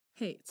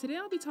Hey, today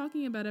I'll be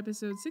talking about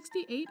episode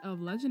 68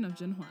 of Legend of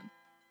ZhenHuan.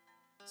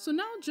 So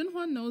now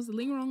ZhenHuan knows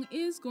Lingrong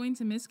is going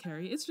to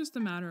miscarry, it's just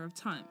a matter of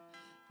time.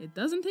 It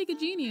doesn't take a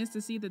genius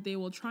to see that they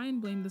will try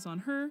and blame this on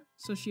her,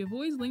 so she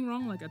avoids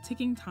Lingrong like a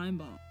ticking time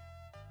bomb.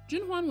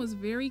 ZhenHuan was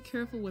very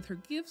careful with her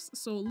gifts,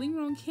 so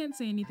Lingrong can't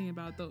say anything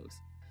about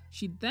those.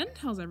 She then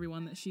tells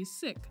everyone that she's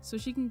sick, so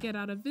she can get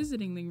out of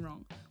visiting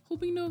Lingrong,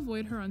 hoping to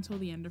avoid her until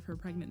the end of her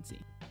pregnancy.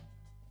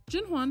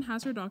 ZhenHuan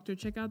has her doctor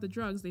check out the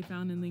drugs they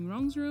found in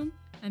Lingrong's room,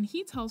 and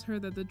he tells her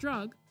that the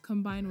drug,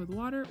 combined with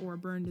water or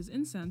burned as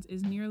incense,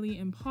 is nearly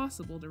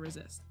impossible to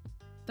resist.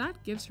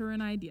 That gives her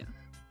an idea.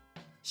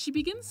 She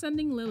begins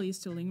sending lilies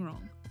to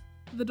Lingrong.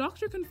 The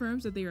doctor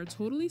confirms that they are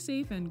totally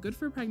safe and good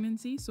for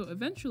pregnancy, so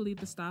eventually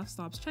the staff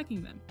stops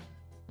checking them.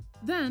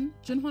 Then,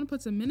 ZhenHuan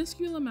puts a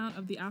minuscule amount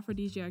of the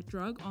aphrodisiac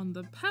drug on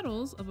the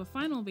petals of a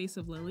final vase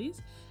of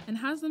lilies and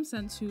has them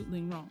sent to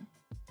Lingrong.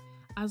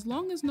 As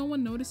long as no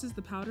one notices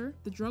the powder,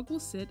 the drug will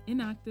sit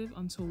inactive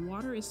until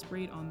water is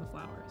sprayed on the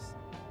flowers.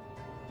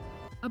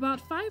 About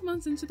 5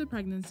 months into the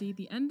pregnancy,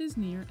 the end is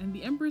near, and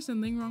the Empress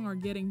and Lingrong are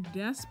getting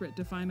desperate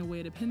to find a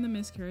way to pin the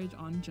miscarriage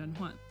on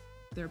ZhenHuan.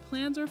 Their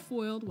plans are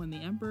foiled when the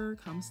Emperor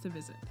comes to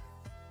visit.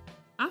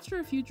 After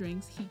a few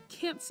drinks, he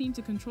can't seem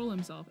to control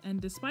himself,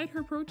 and despite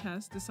her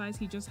protests, decides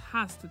he just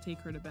has to take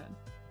her to bed.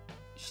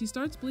 She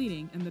starts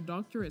bleeding, and the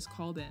doctor is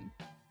called in.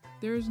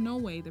 There is no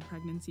way the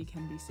pregnancy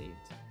can be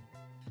saved.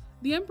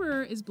 The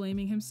Emperor is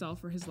blaming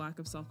himself for his lack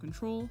of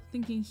self-control,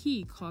 thinking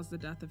he caused the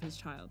death of his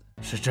child.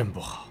 是朕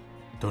不好，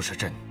都是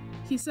朕。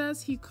 He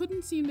says he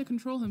couldn't seem to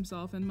control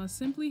himself and must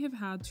simply have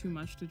had too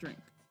much to drink.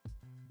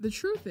 The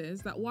truth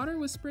is that water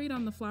was sprayed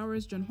on the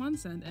flowers ZhenHuan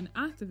sent and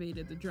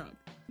activated the drug.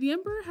 The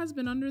Emperor has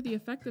been under the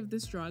effect of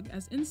this drug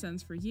as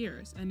incense for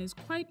years and is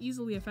quite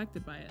easily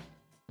affected by it.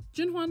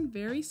 ZhenHuan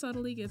very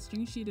subtly gets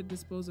Jingxi to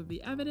dispose of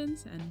the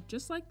evidence, and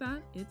just like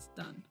that, it's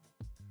done.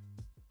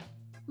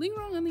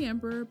 Lingrong and the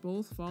Emperor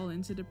both fall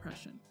into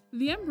depression.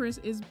 The Empress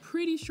is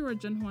pretty sure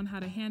ZhenHuan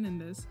had a hand in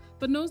this,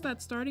 but knows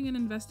that starting an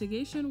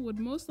investigation would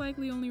most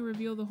likely only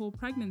reveal the whole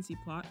pregnancy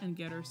plot and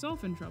get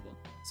herself in trouble,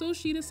 so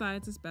she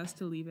decides it's best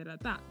to leave it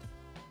at that.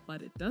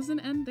 But it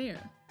doesn't end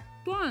there.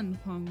 Duan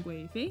Huang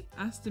Guifei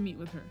asked to meet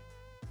with her.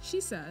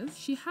 She says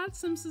she had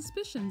some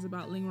suspicions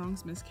about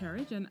Lingrong's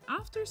miscarriage, and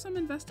after some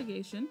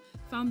investigation,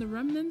 found the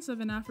remnants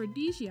of an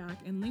aphrodisiac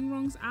in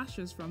Lingrong's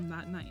ashes from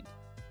that night.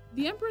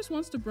 The Empress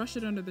wants to brush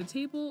it under the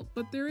table,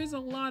 but there is a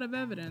lot of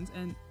evidence,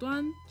 and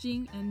Duan,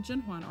 Jing, and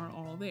ZhenHuan are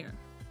all there.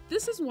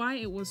 This is why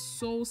it was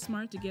so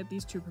smart to get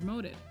these two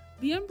promoted.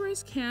 The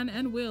Empress can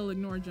and will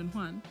ignore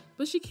ZhenHuan,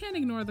 but she can't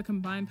ignore the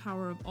combined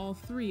power of all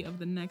three of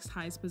the next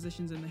highest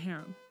positions in the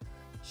harem.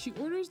 She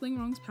orders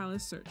Lingrong's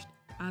palace searched.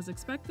 As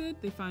expected,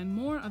 they find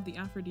more of the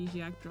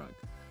aphrodisiac drug.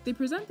 They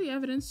present the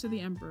evidence to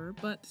the Emperor,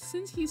 but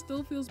since he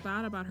still feels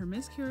bad about her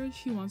miscarriage,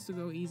 he wants to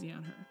go easy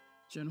on her.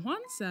 ZhenHuan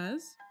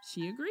says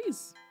she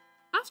agrees.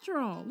 After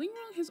all,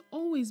 Lingrong has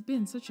always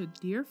been such a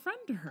dear friend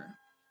to her.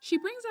 She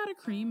brings out a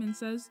cream and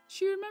says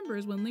she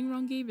remembers when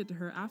Lingrong gave it to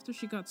her after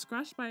she got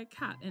scratched by a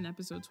cat in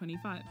episode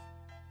 25.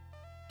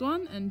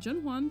 Duan and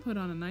ZhenHuan put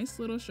on a nice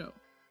little show.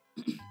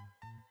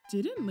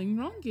 Didn't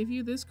Lingrong give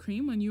you this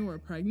cream when you were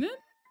pregnant?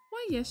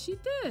 Why, yes she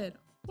did.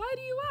 Why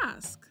do you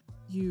ask?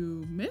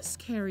 You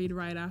miscarried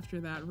right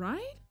after that,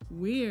 right?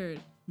 Weird.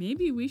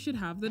 Maybe we should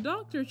have the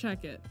doctor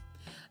check it.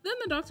 Then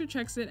the doctor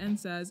checks it and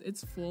says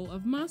it's full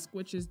of musk,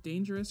 which is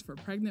dangerous for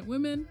pregnant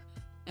women,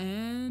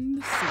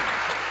 and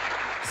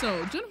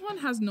so ZhenHuan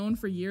has known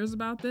for years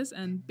about this,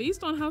 and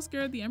based on how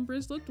scared the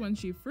Empress looked when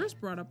she first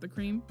brought up the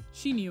cream,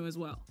 she knew as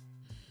well.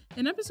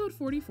 In episode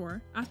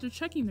 44, after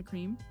checking the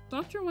cream,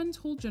 Dr. Wen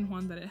told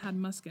ZhenHuan that it had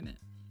musk in it.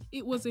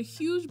 It was a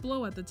huge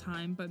blow at the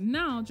time, but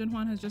now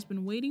ZhenHuan has just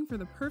been waiting for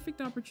the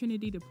perfect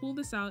opportunity to pull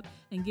this out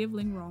and give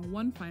Lingrong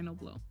one final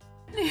blow.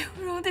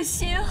 Lingrong 的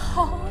心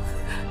好。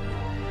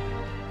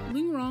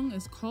 Lingrong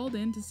is called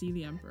in to see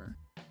the Emperor.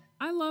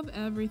 I love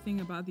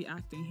everything about the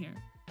acting here.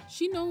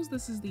 She knows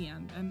this is the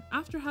end, and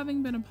after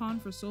having been a pawn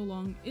for so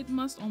long, it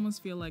must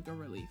almost feel like a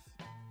relief.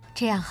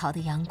 这样好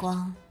的阳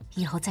光，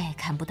以后再也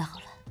看不到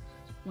了。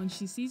 When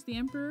she sees the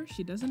Emperor,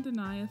 she doesn't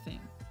deny a thing.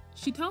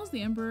 She tells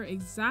the Emperor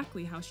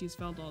exactly how she's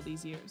felt all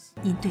these years.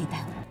 您对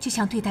待我，就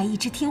像对待一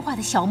只听话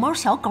的小猫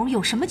小狗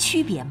有什么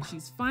区别吗？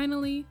 She's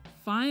finally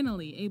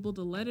able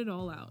to let it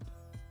all out.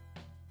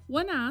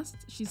 When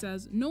asked, she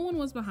says no one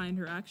was behind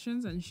her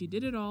actions and she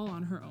did it all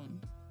on her own.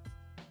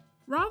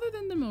 Rather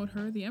than demote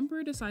her, the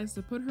Emperor decides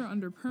to put her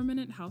under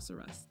permanent house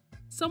arrest.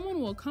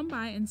 Someone will come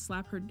by and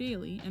slap her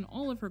daily, and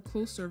all of her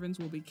close servants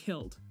will be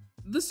killed.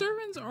 The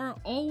servants are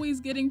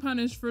always getting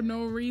punished for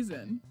no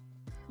reason.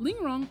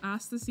 Lingrong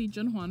asked to see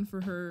ZhenHuan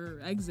for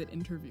her exit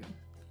interview.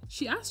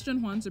 She asked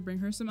ZhenHuan to bring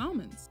her some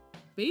almonds.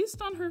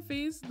 Based on her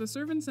face, the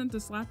servant sent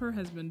to slap her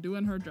has been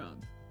doing her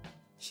job.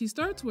 She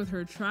starts with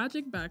her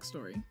tragic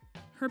backstory.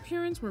 Her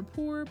parents were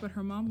poor, but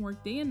her mom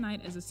worked day and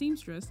night as a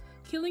seamstress,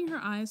 killing her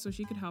eyes so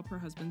she could help her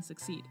husband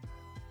succeed.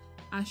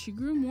 As she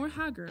grew more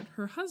haggard,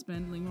 her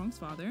husband, Lingrong's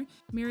father,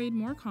 married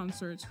more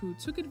consorts who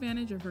took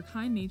advantage of her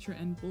kind nature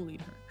and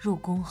bullied her. 入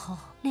宫后，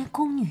连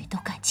宫女都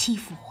敢欺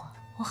负我。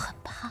我很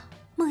怕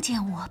梦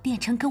见我变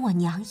成跟我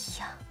娘一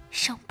样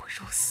生不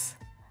如死。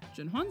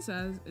 ZhenHuan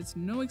says it's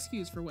no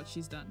excuse for what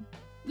she's done.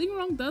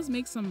 Lingrong does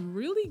make some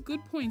really good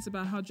points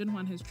about how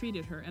ZhenHuan has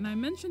treated her, and I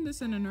mentioned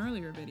this in an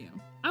earlier video.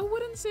 I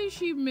wouldn't say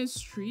she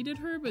mistreated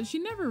her, but she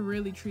never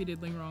really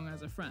treated Lingrong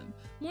as a friend,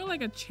 more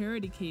like a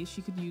charity case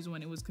she could use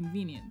when it was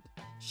convenient.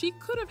 She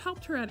could have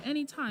helped her at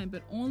any time,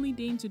 but only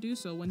deigned to do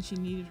so when she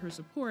needed her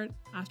support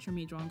after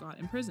Meizhuang got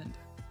imprisoned.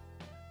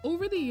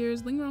 Over the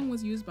years, Lingrong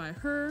was used by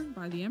her,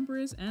 by the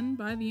Empress, and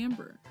by the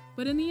Emperor.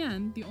 But in the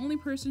end, the only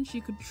person she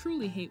could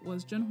truly hate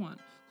was ZhenHuan,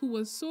 who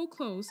was so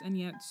close and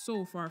yet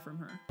so far from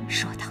her.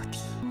 说到底，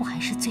我还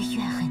是最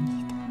怨恨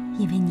你的，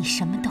因为你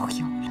什么都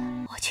有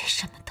了，我却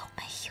什么都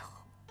没有。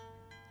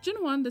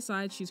 ZhenHuan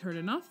decides she's heard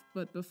enough,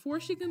 but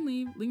before she can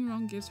leave,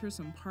 Lingrong gives her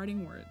some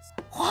parting words.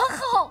 皇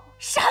后，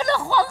杀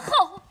了皇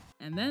后！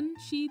 And then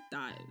she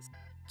dies.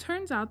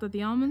 Turns out that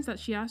the almonds that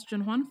she asked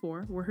ZhenHuan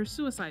for were her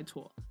suicide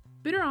tool.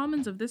 Bitter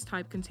almonds of this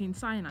type contain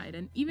cyanide,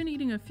 and even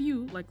eating a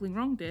few, like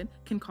Lingrong did,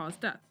 can cause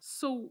death.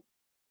 So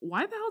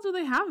why the hell do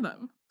they have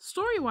them?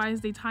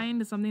 Story-wise, they tie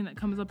into something that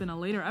comes up in a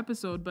later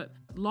episode, but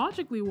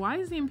logically, why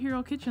is the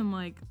Imperial Kitchen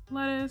like,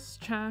 lettuce,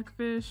 check,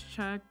 fish,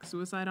 check,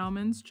 suicide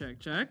almonds, check,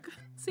 check?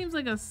 Seems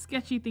like a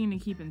sketchy thing to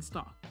keep in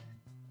stock.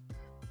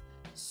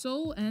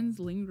 So ends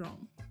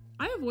Lingrong.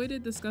 I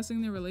avoided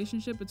discussing the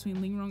relationship between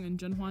Lingrong and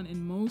ZhenHuan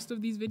in most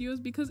of these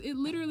videos because it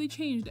literally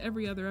changed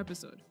every other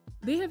episode.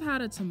 They have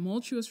had a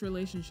tumultuous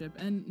relationship,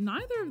 and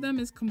neither of them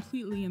is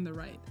completely in the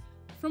right.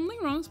 From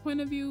Lingrong's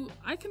point of view,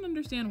 I can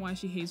understand why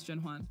she hates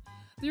ZhenHuan.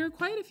 There are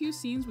quite a few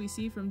scenes we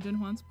see from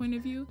ZhenHuan's point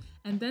of view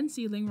and then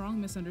see Lingrong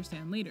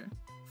misunderstand later.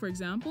 For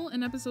example,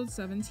 in episode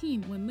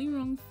 17, when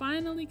Lingrong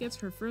finally gets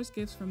her first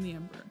gifts from the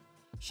Emperor.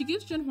 She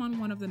gives ZhenHuan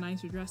one of the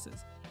nicer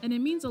dresses, and it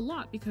means a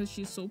lot because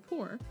she's so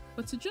poor,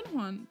 but to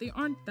ZhenHuan, they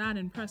aren't that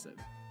impressive.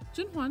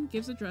 ZhenHuan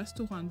gives a dress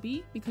to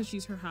Huanbi because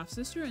she's her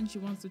half-sister and she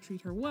wants to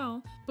treat her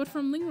well, but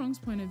from Lingrong's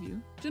point of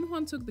view,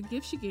 ZhenHuan took the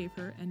gift she gave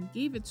her and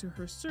gave it to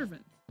her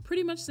servant,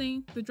 pretty much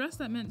saying the dress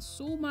that meant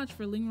so much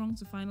for Lingrong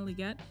to finally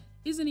get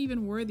isn't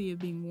even worthy of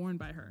being worn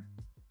by her.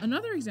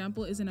 Another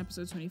example is in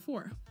episode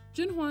 24.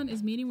 ZhenHuan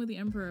is meeting with the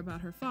Emperor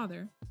about her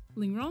father.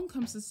 Lingrong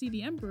comes to see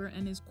the Emperor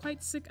and is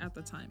quite sick at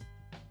the time.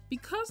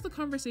 Because the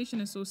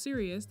conversation is so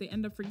serious, they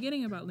end up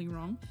forgetting about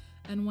Lingrong,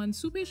 and when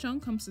Su Peisheng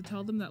comes to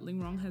tell them that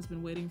Lingrong has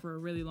been waiting for a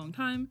really long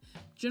time,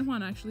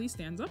 ZhenHuan actually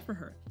stands up for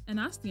her and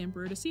asks the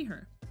Emperor to see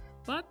her.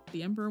 But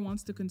the Emperor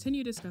wants to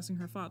continue discussing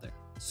her father.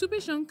 Su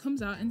Peisheng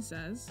comes out and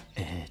says,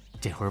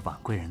 这会儿晚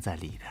贵人在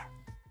里边，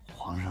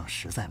皇上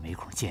实在没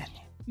空见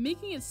你。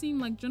 making it seem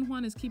like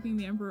ZhenHuan is keeping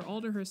the Emperor all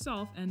to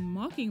herself and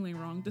mocking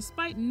Lingrong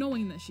despite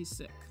knowing that she's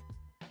sick.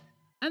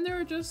 And there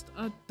are just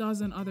a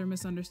dozen other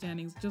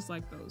misunderstandings just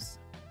like those.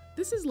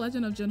 This is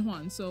Legend of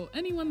ZhenHuan, so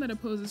anyone that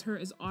opposes her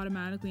is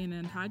automatically an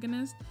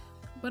antagonist,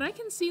 but I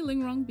can see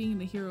Lingrong being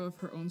the hero of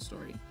her own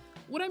story.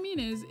 What I mean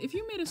is, if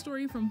you made a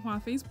story from Hua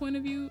Fei's point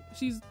of view,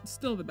 she's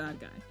still the bad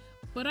guy.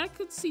 But I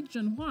could see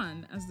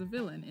ZhenHuan as the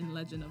villain in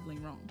Legend of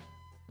Lingrong.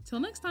 Till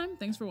next time,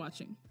 thanks for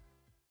watching.